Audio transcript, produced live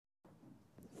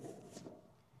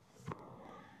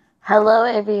Hello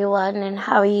everyone, and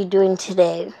how are you doing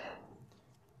today?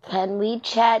 Can we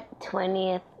chat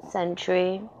 20th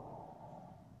century?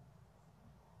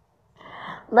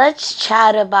 Let's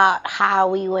chat about how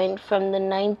we went from the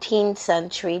 19th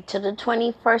century to the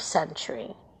 21st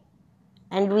century.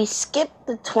 And we skipped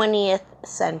the 20th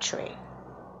century.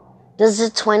 Does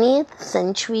the 20th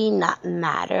century not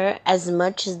matter as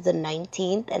much as the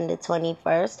 19th and the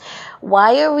 21st?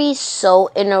 Why are we so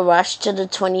in a rush to the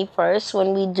 21st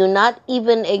when we do not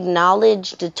even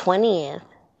acknowledge the 20th?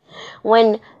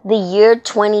 When the year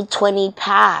 2020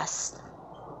 passed.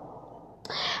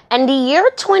 And the year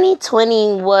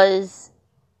 2020 was,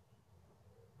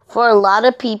 for a lot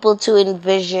of people, to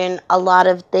envision a lot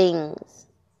of things.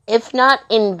 If not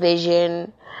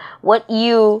envision, what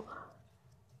you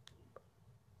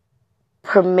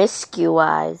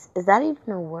promiscuize. Is that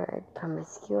even a word?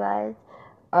 Promiscuize?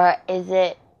 Or is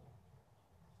it?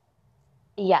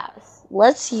 Yes.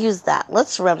 Let's use that.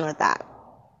 Let's run with that.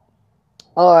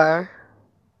 Or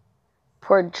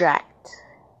project.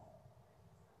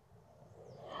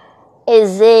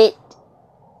 Is it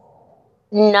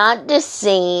not the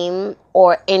same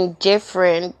or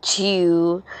indifferent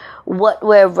to what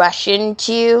we're rushing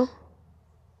to?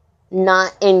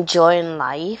 Not enjoying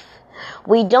life?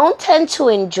 We don't tend to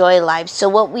enjoy life, so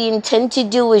what we intend to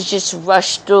do is just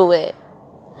rush through it.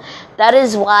 That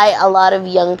is why a lot of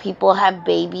young people have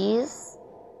babies.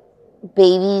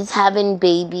 Babies having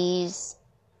babies,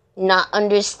 not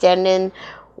understanding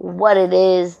what it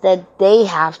is that they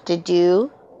have to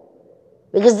do.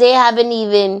 Because they haven't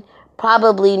even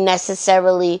probably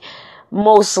necessarily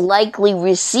most likely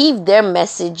received their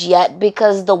message yet,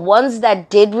 because the ones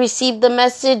that did receive the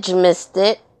message missed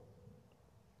it.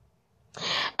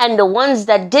 And the ones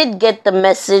that did get the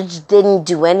message didn't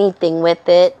do anything with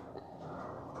it.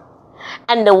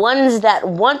 And the ones that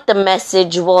want the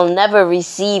message will never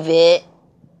receive it.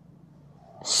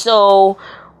 So,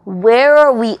 where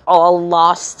are we all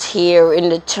lost here in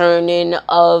the turning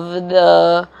of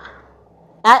the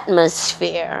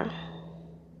atmosphere?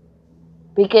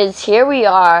 Because here we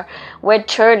are, we're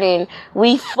turning,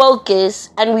 we focus,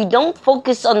 and we don't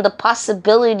focus on the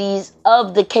possibilities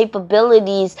of the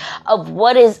capabilities of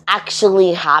what is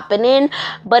actually happening,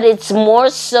 but it's more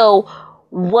so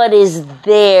what is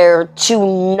there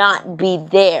to not be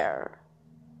there.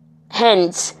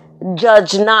 Hence,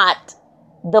 judge not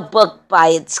the book by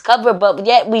its cover, but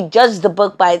yet we judge the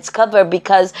book by its cover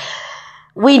because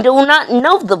we do not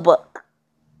know the book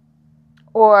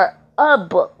or a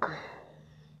book.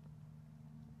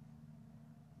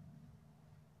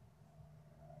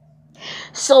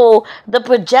 So the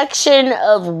projection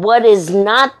of what is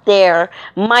not there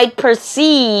might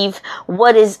perceive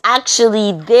what is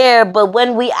actually there, but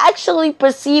when we actually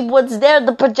perceive what's there,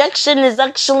 the projection is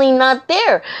actually not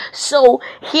there. So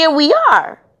here we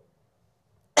are.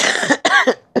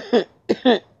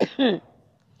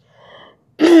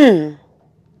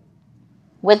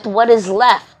 With what is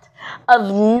left of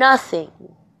nothing,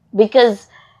 because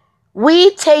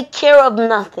we take care of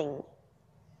nothing.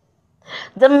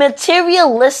 The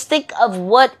materialistic of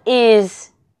what is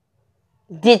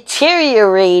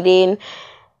deteriorating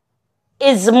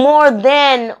is more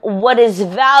than what is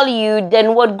valued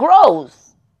than what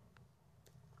grows.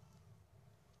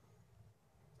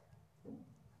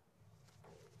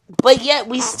 But yet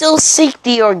we still seek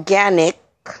the organic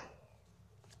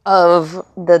of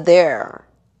the there.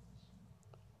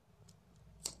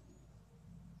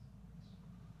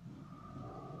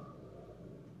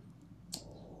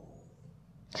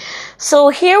 So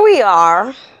here we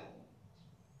are,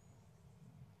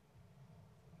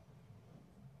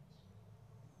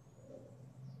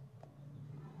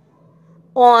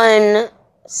 on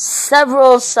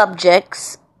several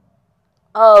subjects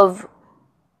of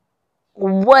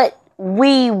what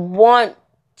we want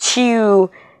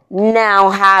to now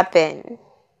happen,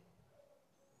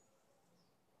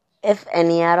 if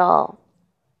any at all.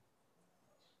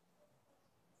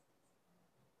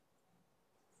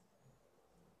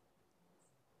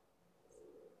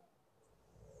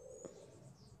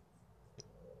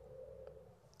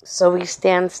 So we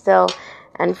stand still.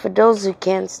 And for those who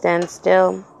can't stand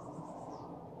still,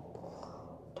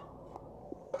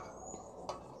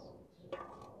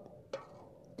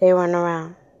 they run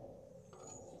around.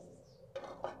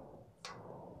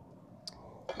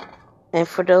 And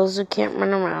for those who can't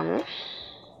run around,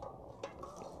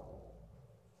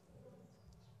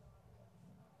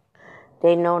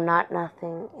 they know not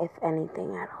nothing, if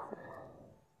anything at all.